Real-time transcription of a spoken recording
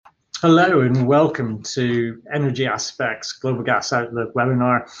Hello and welcome to Energy Aspects Global Gas Outlook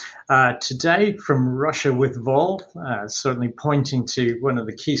webinar. Today from Russia with Vol, certainly pointing to one of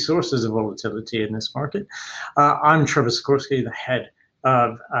the key sources of volatility in this market. I'm Trevor Sikorsky, the head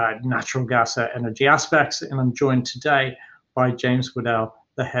of Natural Gas at Energy Aspects, and I'm joined today by James Waddell,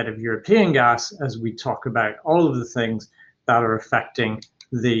 the head of European Gas, as we talk about all of the things that are affecting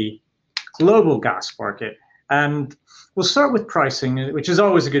the global gas market. And we'll start with pricing, which is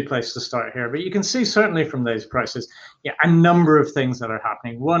always a good place to start here. But you can see certainly from those prices, a number of things that are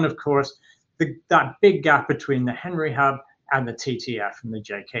happening. One, of course, that big gap between the Henry Hub and the TTF and the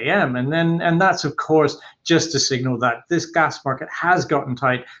JKM. And that's, of course, just a signal that this gas market has gotten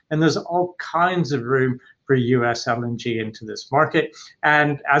tight and there's all kinds of room for US LNG into this market.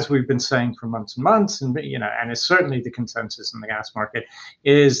 And as we've been saying for months and months, and it's certainly the consensus in the gas market,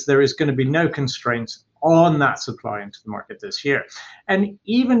 is there is going to be no constraints on that supply into the market this year. And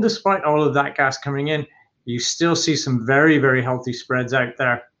even despite all of that gas coming in, you still see some very, very healthy spreads out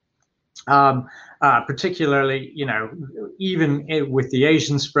there. Particularly, even with the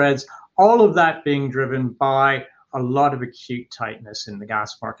Asian spreads, all of that being driven by a lot of acute tightness in the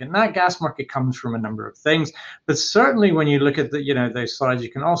gas market. And that gas market comes from a number of things. But certainly when you look at those slides, you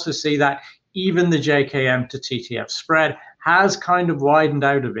can also see that even the JKM to TTF spread has kind of widened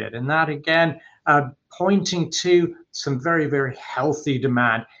out a bit. And that, again, pointing to some very, very healthy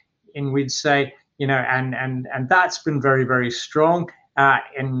demand. And we'd say, and that's been very, very strong.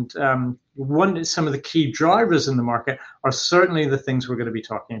 Some of the key drivers in the market are certainly the things we're going to be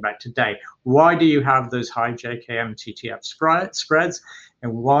talking about today. Why do you have those high JKM TTF spreads?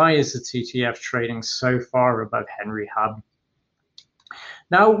 And why is the TTF trading so far above Henry Hub?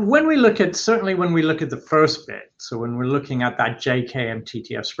 Now, when we look at the first bit, so when we're looking at that JKM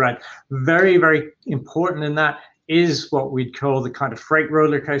TTF spread, very, very important in that is what we'd call the kind of freight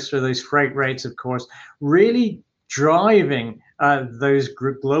roller coaster. Those freight rates, of course, really driving those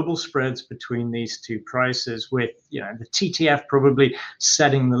global spreads between these two prices, with the TTF probably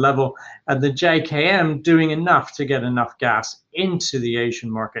setting the level and the JKM doing enough to get enough gas into the Asian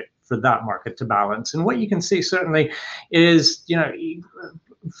market for that market to balance. And what you can see certainly is,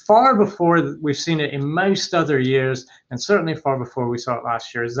 far before we've seen it in most other years, and certainly far before we saw it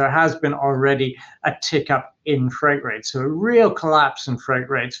last year, is there has been already a tick up in freight rates. So a real collapse in freight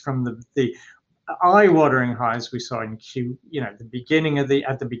rates from the eye-watering highs we saw in at the beginning of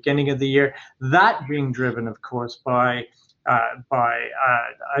the year. That being driven, of course, by a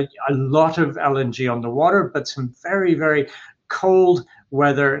lot of LNG on the water, but some very, very cold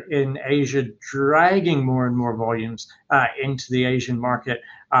weather in Asia, dragging more and more volumes into the Asian market,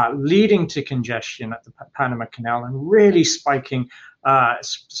 leading to congestion at the Panama Canal and really spiking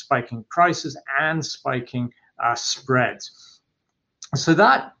prices and spiking spreads. So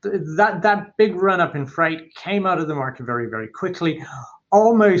that big run up in freight came out of the market very, very quickly,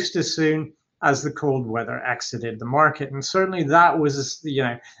 almost as soon as the cold weather exited the market. And certainly that was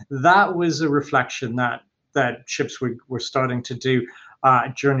a reflection that ships were starting to do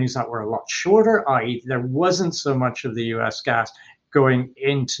journeys that were a lot shorter, i.e. there wasn't so much of the US gas going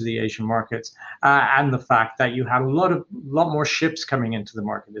into the Asian markets, and the fact that you had a lot more ships coming into the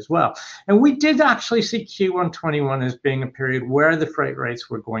market as well. And we did actually see Q1 21 as being a period where the freight rates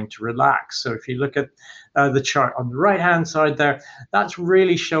were going to relax. So if you look at the chart on the right-hand side there, that's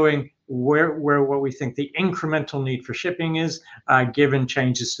really showing where what we think the incremental need for shipping is, given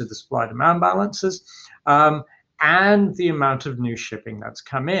changes to the supply-demand balances. And the amount of new shipping that's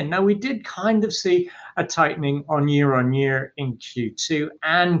come in. Now, we did kind of see a tightening on year in Q2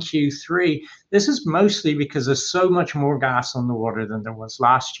 and Q3. This is mostly because there's so much more gas on the water than there was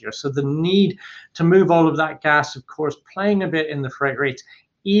last year. So the need to move all of that gas, of course, playing a bit in the freight rates,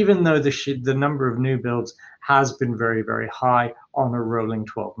 even though the number of new builds has been very, very high on a rolling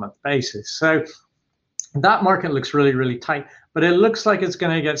 12-month basis. So that market looks really, really tight, but it looks like it's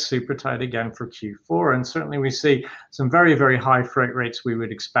going to get super tight again for Q4. And certainly we see some very, very high freight rates we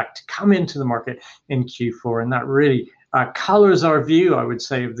would expect to come into the market in Q4. And that really colors our view, I would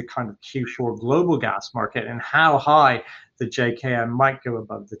say, of the kind of Q4 global gas market and how high the JKM might go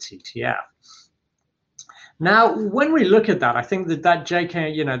above the TTF. Now, when we look at that, I think that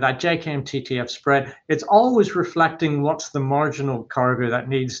JKM TTF spread, it's always reflecting what's the marginal cargo that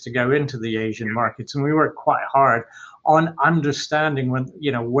needs to go into the Asian markets. And we work quite hard on understanding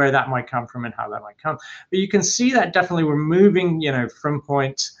where that might come from and how that might come. But you can see that definitely we're moving, from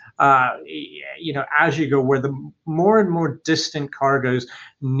points, as you go, where the more and more distant cargoes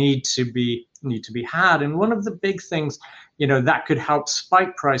need to be had. And one of the big things that could help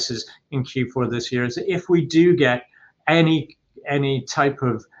spike prices in Q4 this year is if we do get any type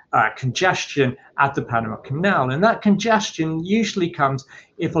of congestion at the Panama Canal. And that congestion usually comes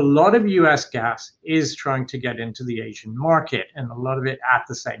if a lot of US gas is trying to get into the Asian market, and a lot of it at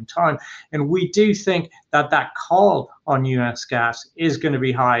the same time. And we do think that that call on US gas is going to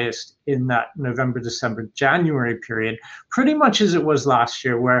be highest in that November, December, January period, pretty much as it was last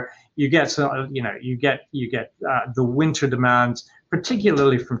year, where you get the winter demands,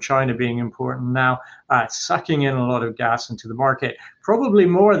 particularly from China being important now, sucking in a lot of gas into the market, probably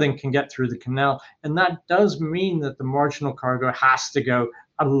more than can get through the canal. And that does mean that the marginal cargo has to go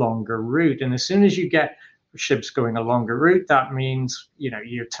a longer route. And as soon as you get ships going a longer route, that means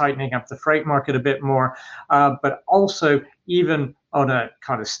you're tightening up the freight market a bit more, but also even on a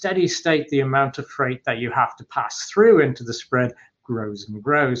kind of steady state, the amount of freight that you have to pass through into the spread grows and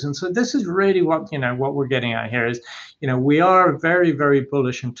grows. And so this is really what we're getting at here is, we are very, very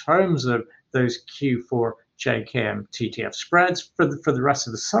bullish in terms of those Q4 JKM TTF spreads for the rest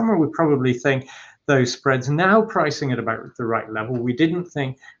of the summer. We probably think those spreads now pricing at about the right level. We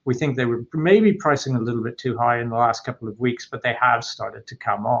think they were maybe pricing a little bit too high in the last couple of weeks, but they have started to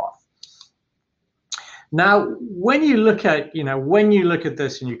come off. Now, when you look at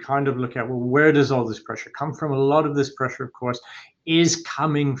this and you kind of look at, well, where does all this pressure come from? A lot of this pressure, of course, is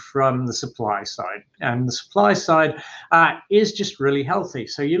coming from the supply side. And the supply side is just really healthy.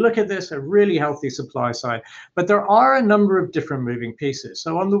 So you look at this, a really healthy supply side, but there are a number of different moving pieces.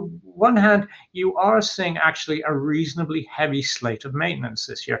 So on the one hand, you are seeing actually a reasonably heavy slate of maintenance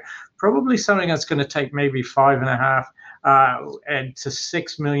this year, probably something that's going to take maybe 5.5 to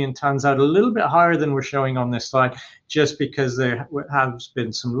 6 million tons out, a little bit higher than we're showing on this slide, just because there has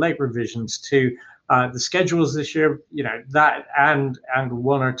been some late revisions to the schedules this year, that and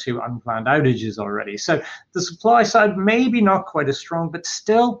one or two unplanned outages already. So the supply side maybe not quite as strong, but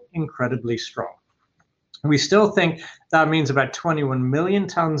still incredibly strong. We still think that means about 21 million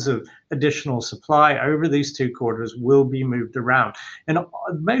tons of additional supply over these 2 quarters will be moved around. And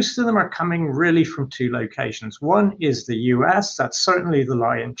most of them are coming really from 2 locations. One is the US, that's certainly the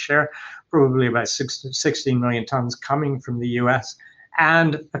lion's share, probably about 16 million tons coming from the US,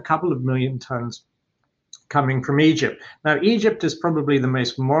 and a couple of million tons coming from Egypt. Now, Egypt is probably the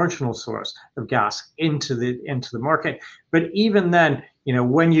most marginal source of gas into the market. But even then,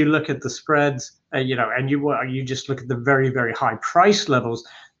 when you look at the spreads, and you just look at the very, very high price levels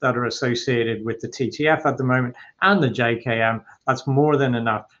that are associated with the TTF at the moment and the JKM, that's more than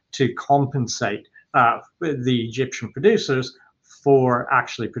enough to compensate the Egyptian producers for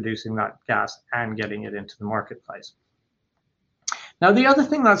actually producing that gas and getting it into the marketplace. Now, the other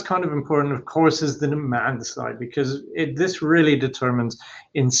thing that's kind of important, of course, is the demand side, because this really determines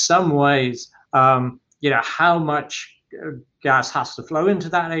in some ways, how much gas has to flow into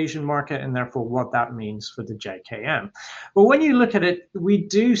that Asian market, and therefore what that means for the JKM. But when you look at it, we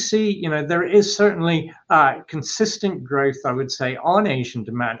do see, there is certainly consistent growth, I would say, on Asian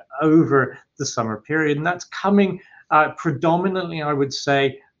demand over the summer period, and that's coming predominantly, I would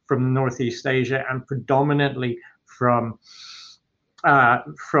say, from Northeast Asia and predominantly from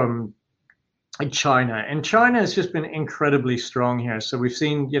China. And China has just been incredibly strong here. So we've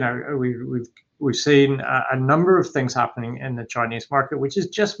seen, we've seen a number of things happening in the Chinese market, which has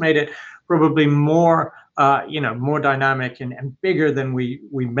just made it probably more, more dynamic and bigger than we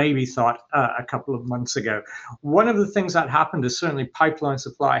maybe thought a couple of months ago. One of the things that happened is certainly pipeline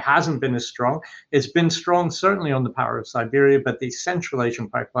supply hasn't been as strong. It's been strong certainly on the Power of Siberia, but the Central Asian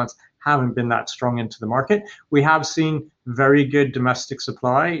pipelines haven't been that strong into the market. We have seen very good domestic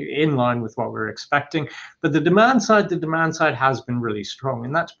supply in line with what we're expecting, but the demand side has been really strong,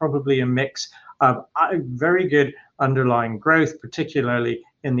 and that's probably a mix of very good underlying growth, particularly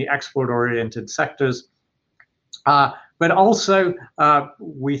in the export-oriented sectors. But also,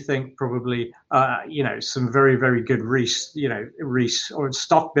 we think probably, some very, very good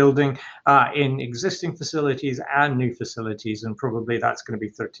stock building in existing facilities and new facilities, and probably that's going to be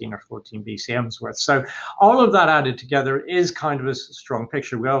 13 or 14 BCMs worth. So all of that added together is kind of a strong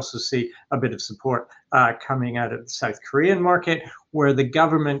picture. We also see a bit of support coming out of the South Korean market, where the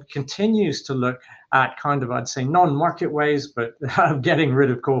government continues to look at kind of, I'd say, non-market ways, but getting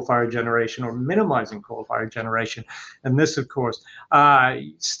rid of coal-fired generation or minimizing coal-fired generation. And this, of course,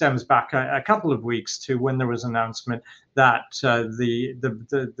 stems back a couple of weeks to when there was an announcement that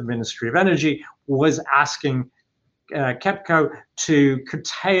the Ministry of Energy was asking KEPCO to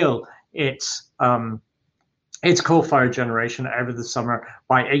curtail its coal-fired generation over the summer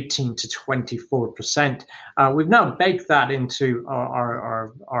by 18 to 24%. We've now baked that into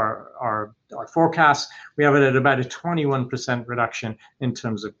our forecast. We have it at about a 21% reduction in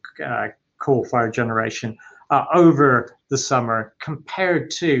terms of coal-fired generation over the summer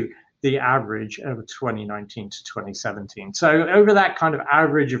compared to the average of 2019 to 2017. So over that kind of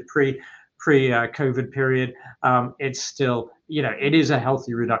average of pre-COVID period, it's still, it is a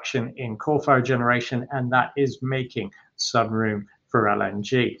healthy reduction in coal-fired generation, and that is making some room for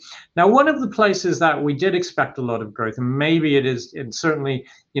LNG. Now, one of the places that we did expect a lot of growth, and maybe it is, and certainly,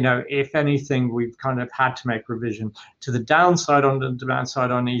 if anything, we've kind of had to make revision to the downside on the demand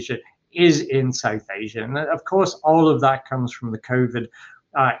side on Asia, is in South Asia. And of course, all of that comes from the COVID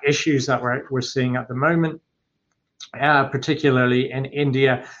issues that we're seeing at the moment. Particularly in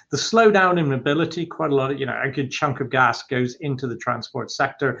India, the slowdown in mobility, quite a lot of, a good chunk of gas goes into the transport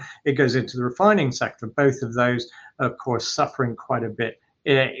sector. It goes into the refining sector. Both of those, of course, suffering quite a bit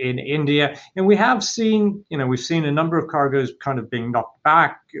in India. And we have seen, we've seen a number of cargoes kind of being knocked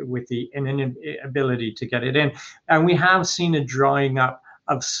back with the inability to get it in. And we have seen a drying up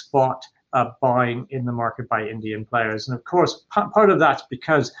of spot buying in the market by Indian players. And of course, part of that's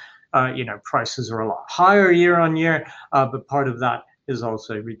because prices are a lot higher year on year, but part of that is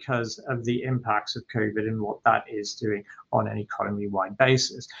also because of the impacts of COVID and what that is doing on an economy-wide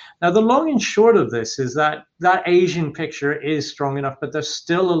basis. Now, the long and short of this is that Asian picture is strong enough, but there's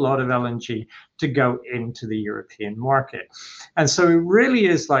still a lot of LNG to go into the European market. And so it really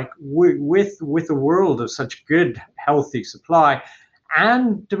is like with a world of such good, healthy supply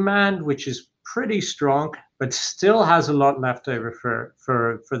and demand, which is pretty strong, but still has a lot left over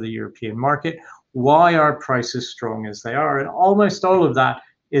for the European market. Why are prices strong as they are? And almost all of that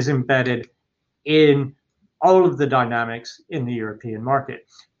is embedded in all of the dynamics in the European market.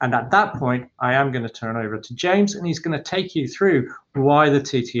 And at that point, I am going to turn over to James, and he's going to take you through why the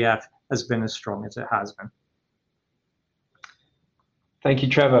TTF has been as strong as it has been. Thank you,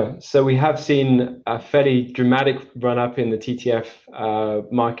 Trevor. So we have seen a fairly dramatic run up in the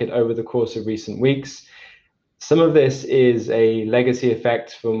TTF market over the course of recent weeks. Some of this is a legacy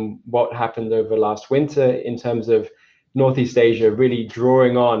effect from what happened over last winter in terms of Northeast Asia really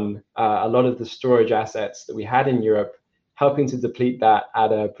drawing on a lot of the storage assets that we had in Europe, helping to deplete that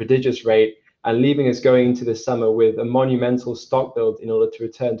at a prodigious rate and leaving us going into the summer with a monumental stock build in order to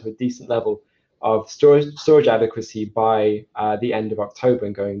return to a decent level of storage adequacy by the end of October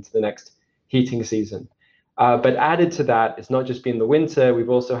and going into the next heating season. But added to that, it's not just been the winter, we've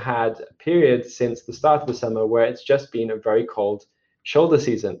also had a period since the start of the summer where it's just been a very cold shoulder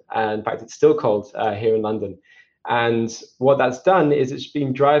season. And in fact, it's still cold here in London. And what that's done is it's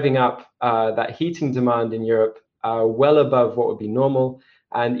been driving up that heating demand in Europe well above what would be normal.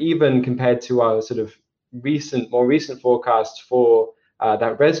 And even compared to our sort of more recent forecast for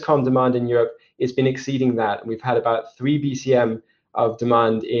that ResCom demand in Europe, it's been exceeding that. And we've had about 3 BCM of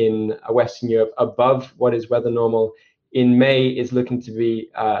demand in Western Europe above what is weather normal. In May is looking to be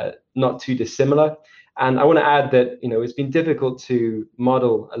not too dissimilar. And I want to add that it's been difficult to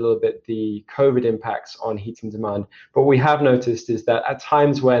model a little bit the COVID impacts on heating demand. But what we have noticed is that at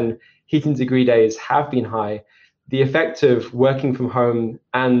times when heating degree days have been high, the effect of working from home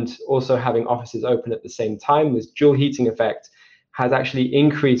and also having offices open at the same time, this dual heating effect, has actually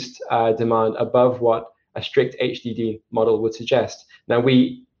increased demand above what a strict HDD model would suggest. Now,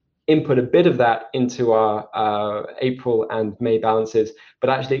 we input a bit of that into our April and May balances, but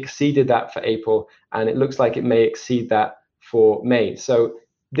actually exceeded that for April, and it looks like it may exceed that for May. So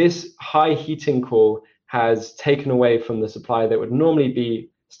this high heating call has taken away from the supply that would normally be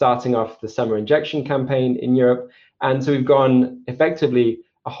starting off the summer injection campaign in Europe. And so we've gone effectively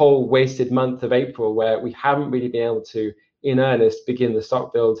a whole wasted month of April where we haven't really been able to, in earnest, begin the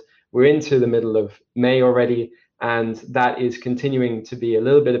stock build. We're into the middle of May already, and that is continuing to be a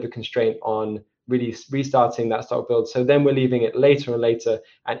little bit of a constraint on really restarting that stock build. So then we're leaving it later and later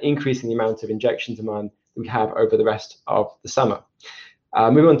and increasing the amount of injection demand that we have over the rest of the summer.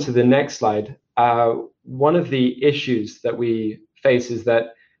 Move on to the next slide. One of the issues that we face is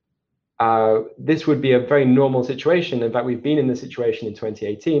that this would be a very normal situation. In fact, we've been in this situation in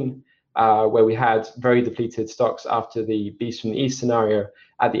 2018, where we had very depleted stocks after the Beast from the East scenario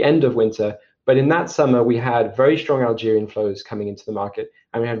at the end of winter. But in that summer, we had very strong Algerian flows coming into the market,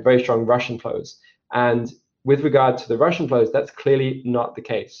 and we had very strong Russian flows. And with regard to the Russian flows, that's clearly not the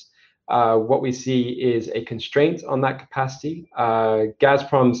case. What we see is a constraint on that capacity.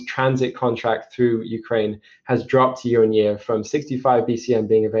 Gazprom's transit contract through Ukraine has dropped year on year from 65 BCM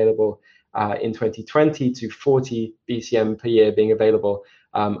being available in 2020 to 40 BCM per year being available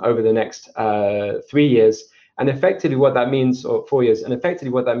over the next 3 years. And effectively what that means, or 4 years, and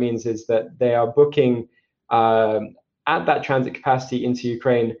effectively what that means is that they are booking at that transit capacity into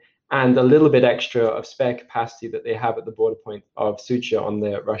Ukraine and a little bit extra of spare capacity that they have at the border point of Sucha on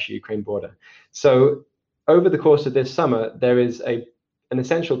the Russia-Ukraine border. So over the course of this summer, there is an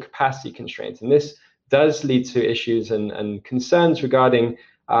essential capacity constraint, and this does lead to issues and concerns regarding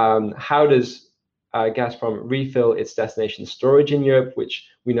how does Gazprom refill its destination storage in Europe, which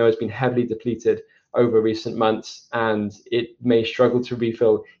we know has been heavily depleted over recent months, and it may struggle to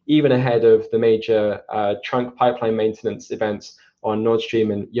refill even ahead of the major trunk pipeline maintenance events on Nord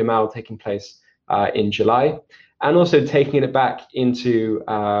Stream and Yamal taking place in July, and also taking it back into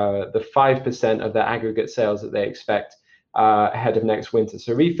the 5% of their aggregate sales that they expect ahead of next winter.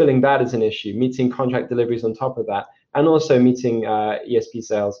 So refilling that is an issue, meeting contract deliveries on top of that, and also meeting ESP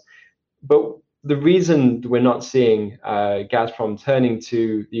sales. But the reason we're not seeing Gazprom turning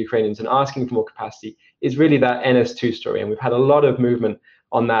to the Ukrainians and asking for more capacity is really that NS2 story, and we've had a lot of movement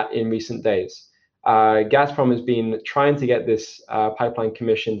on that in recent days. Gazprom has been trying to get this pipeline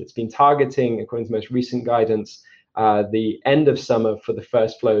commissioned. It's been targeting, according to the most recent guidance, the end of summer for the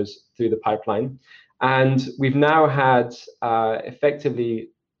first flows through the pipeline. And we've now had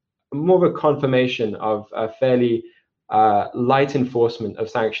effectively more of a confirmation of a fairly light enforcement of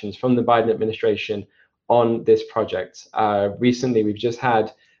sanctions from the Biden administration on this project. Recently, we've just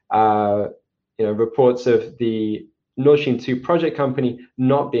had reports of the Nord Stream 2 project company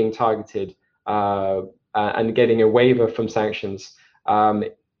not being targeted and getting a waiver from sanctions.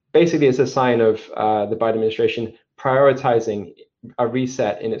 Basically, it's a sign of the Biden administration prioritizing a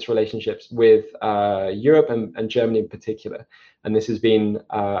reset in its relationships with Europe and Germany in particular. And this has been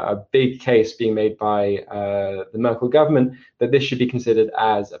a big case being made by the Merkel government that this should be considered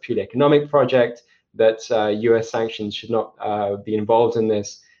as a purely economic project, that US sanctions should not be involved in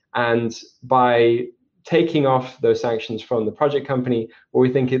this. And by taking off those sanctions from the project company, well,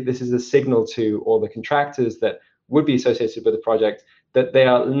 we think this is a signal to all the contractors that would be associated with the project that they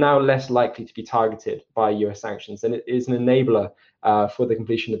are now less likely to be targeted by US sanctions, and it is an enabler for the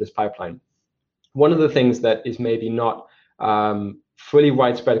completion of this pipeline. One of the things that is maybe not fully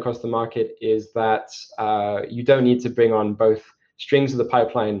widespread across the market is that you don't need to bring on both strings of the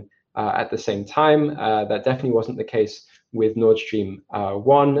pipeline at the same time. That definitely wasn't the case with Nord Stream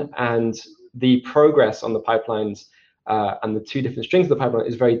 1, and the progress on the pipelines and the two different strings of the pipeline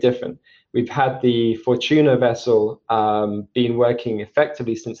is very different. We've had the Fortuna vessel been working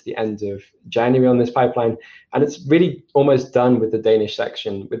effectively since the end of January on this pipeline, and it's really almost done with the Danish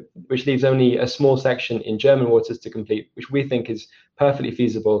section, which leaves only a small section in German waters to complete, which we think is perfectly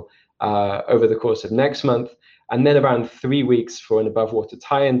feasible over the course of next month, and then around 3 weeks for an above water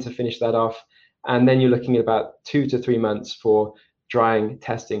tie-in to finish that off, and then you're looking at about 2 to 3 months for drying,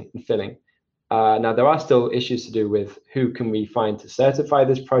 testing, and filling. Now, there are still issues to do with who can we find to certify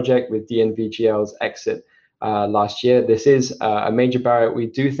this project with DNVGL's exit last year. This is a major barrier. We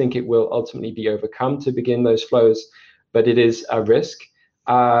do think it will ultimately be overcome to begin those flows, but it is a risk.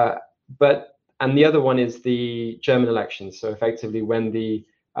 And the other one is the German elections. So effectively, when the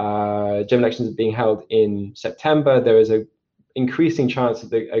German elections are being held in September, there is an increasing chance that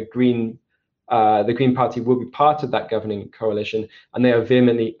the Green Party will be part of that governing coalition, and they are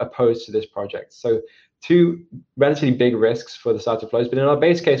vehemently opposed to this project. So two relatively big risks for the start of flows, but in our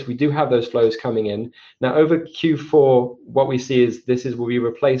base case, we do have those flows coming in. Now, over Q4, what we see is we'll be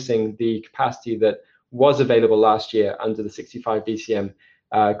replacing the capacity that was available last year under the 65 BCM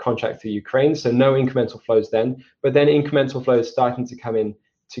contract through Ukraine, so no incremental flows then, but then incremental flows starting to come in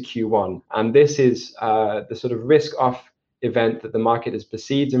to Q1. And this is the sort of risk-off event that the market has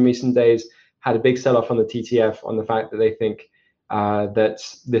perceived in recent days. Had a big sell-off on the TTF on the fact that they think that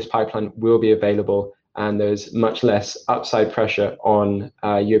this pipeline will be available and there's much less upside pressure on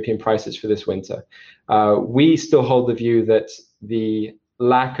European prices for this winter. We still hold the view that the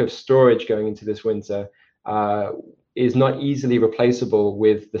lack of storage going into this winter is not easily replaceable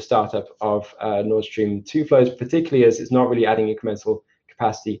with the startup of Nord Stream 2 flows, particularly as it's not really adding incremental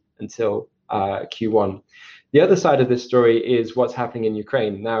capacity until Q1. The other side of this story is what's happening in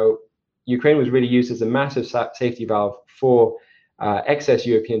Ukraine. Now, Ukraine was really used as a massive safety valve for excess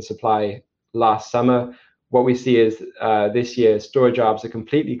European supply last summer. What we see is this year, storage arbs are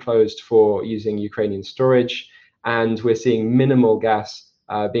completely closed for using Ukrainian storage, and we're seeing minimal gas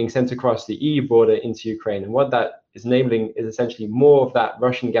being sent across the EU border into Ukraine. And what that is enabling is essentially more of that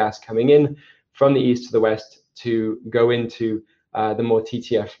Russian gas coming in from the east to the west to go into the more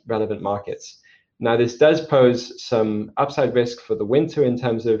TTF relevant markets. Now, this does pose some upside risk for the winter in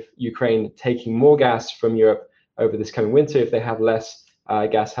terms of Ukraine taking more gas from Europe over this coming winter if they have less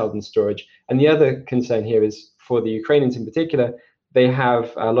gas held in storage. And the other concern here is for the Ukrainians in particular, they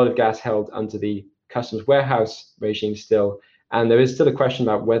have a lot of gas held under the customs warehouse regime still. And there is still a question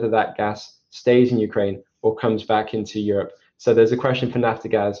about whether that gas stays in Ukraine or comes back into Europe. So there's a question for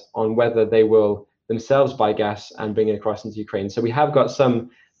Naftogaz on whether they will themselves buy gas and bring it across into Ukraine. So we have got some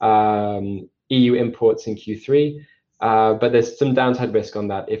EU imports in Q3, but there's some downside risk on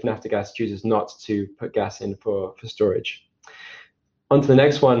that if Naftogaz chooses not to put gas in for storage. On to the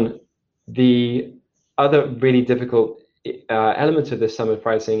next one. The other really difficult element of this summer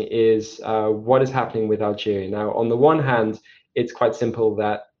pricing is what is happening with Algeria. Now, on the one hand, it's quite simple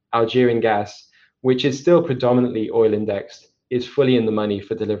that Algerian gas, which is still predominantly oil indexed, is fully in the money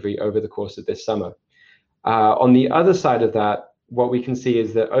for delivery over the course of this summer. On the other side of that, what we can see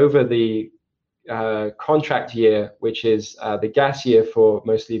is that over the contract year, which is the gas year for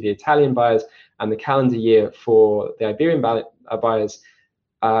mostly the Italian buyers and the calendar year for the Iberian buyers,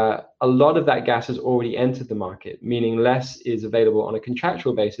 a lot of that gas has already entered the market, meaning less is available on a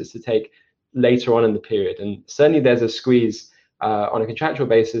contractual basis to take later on in the period. And certainly there's a squeeze on a contractual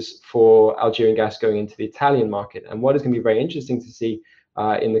basis for Algerian gas going into the Italian market. And what is going to be very interesting to see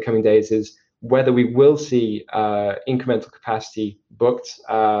in the coming days is whether we will see incremental capacity booked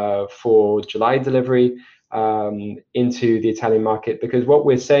for July delivery into the Italian market, because what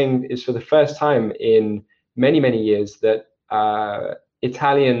we're saying is for the first time in many, many years that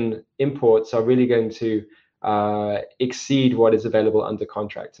Italian imports are really going to exceed what is available under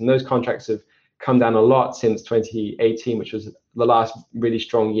contract. And those contracts have come down a lot since 2018, which was the last really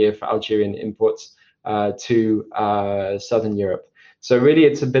strong year for Algerian imports to Southern Europe. So really,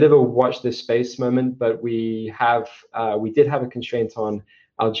 it's a bit of a watch this space moment, but we did have a constraint on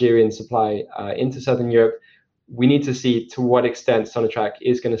Algerian supply into Southern Europe. We need to see to what extent Sonatrach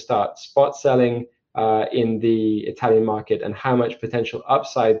is going to start spot selling in the Italian market and how much potential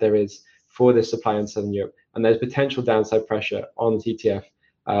upside there is for this supply in Southern Europe. And there's potential downside pressure on the TTF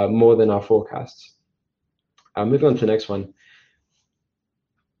more than our forecasts. Moving on to the next one.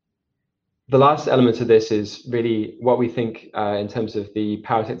 The last element of this is really what we think in terms of the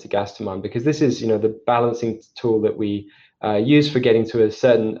power sector gas demand, because this is, the balancing tool that we use for getting to a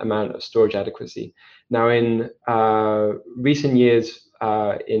certain amount of storage adequacy. Now, in recent years,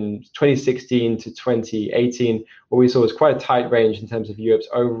 in 2016 to 2018, what we saw was quite a tight range in terms of Europe's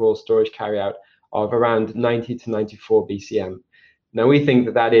overall storage carryout of around 90 to 94 BCM. Now, we think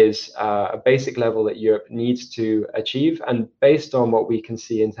that that is a basic level that Europe needs to achieve. And based on what we can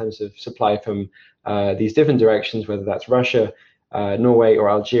see in terms of supply from these different directions, whether that's Russia, Norway, or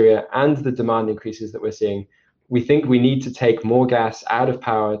Algeria, and the demand increases that we're seeing, we think we need to take more gas out of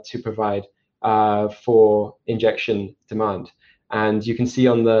power to provide for injection demand. And you can see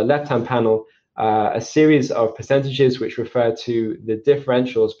on the left-hand panel a series of percentages which refer to the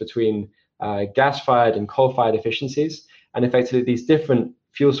differentials between gas-fired and coal-fired efficiencies. And effectively, these different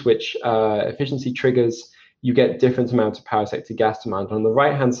fuel switch efficiency triggers, you get different amounts of power sector gas demand. On the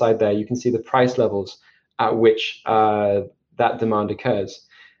right-hand side there, you can see the price levels at which that demand occurs.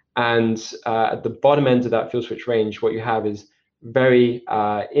 And at the bottom end of that fuel switch range, what you have is very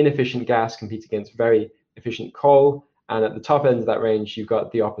inefficient gas competing against very efficient coal. And at the top end of that range, you've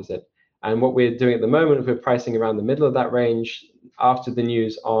got the opposite. And what we're doing at the moment, we're pricing around the middle of that range. After the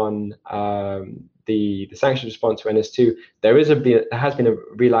news on the sanction response to NS2, there has been a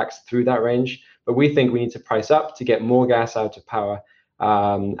relax through that range, but we think we need to price up to get more gas out of power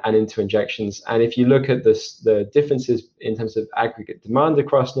and into injections. And if you look at the differences in terms of aggregate demand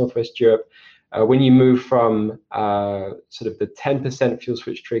across Northwest Europe, when you move from sort of the 10% fuel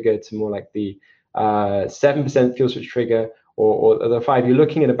switch trigger to more like the 7% fuel switch trigger, or the 5, you're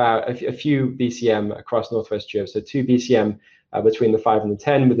looking at about a few BCM across Northwest Europe. So 2 BCM between the 5 and the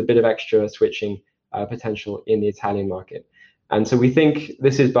 10, with a bit of extra switching potential in the Italian market. And so we think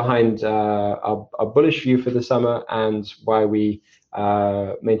this is behind our bullish view for the summer, and why we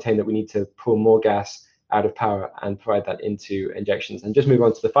maintain that we need to pull more gas out of power and provide that into injections. And just move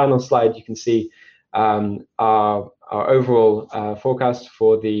on to the final slide, you can see our overall forecast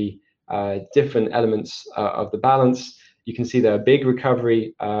for the different elements of the balance. You can see there a big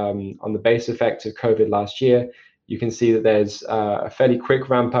recovery on the base effect of COVID last year. You can see that there's a fairly quick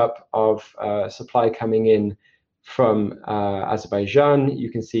ramp up of supply coming in from Azerbaijan.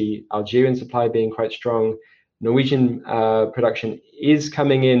 You can see Algerian supply being quite strong. Norwegian production is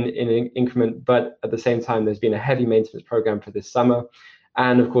coming in an increment, but at the same time, there's been a heavy maintenance program for this summer.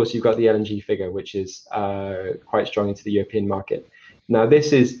 And of course, you've got the LNG figure, which is quite strong into the European market. Now,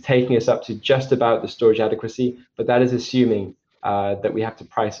 this is taking us up to just about the storage adequacy, but that is assuming that we have to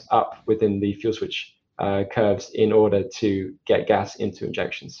price up within the fuel switch curves in order to get gas into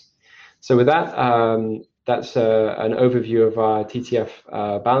injections. So with that, that's an overview of our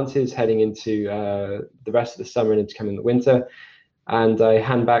TTF balances heading into the rest of the summer and into coming the winter. And I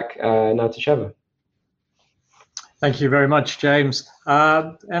hand back now to Trevor. Thank you very much, James.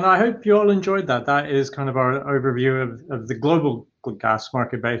 And I hope you all enjoyed that. That is kind of our overview of the global gas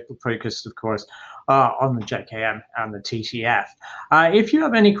market, focused, of course, on the JKM and the TTF. If you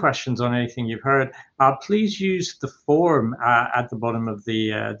have any questions on anything you've heard, please use the form at the bottom of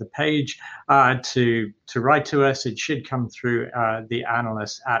the page to write to us. It should come through the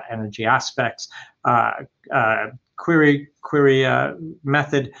analyst at Energy Aspects query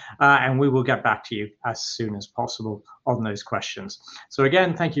method, and we will get back to you as soon as possible on those questions. So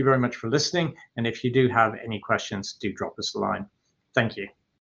again, thank you very much for listening. And if you do have any questions, do drop us a line. Thank you.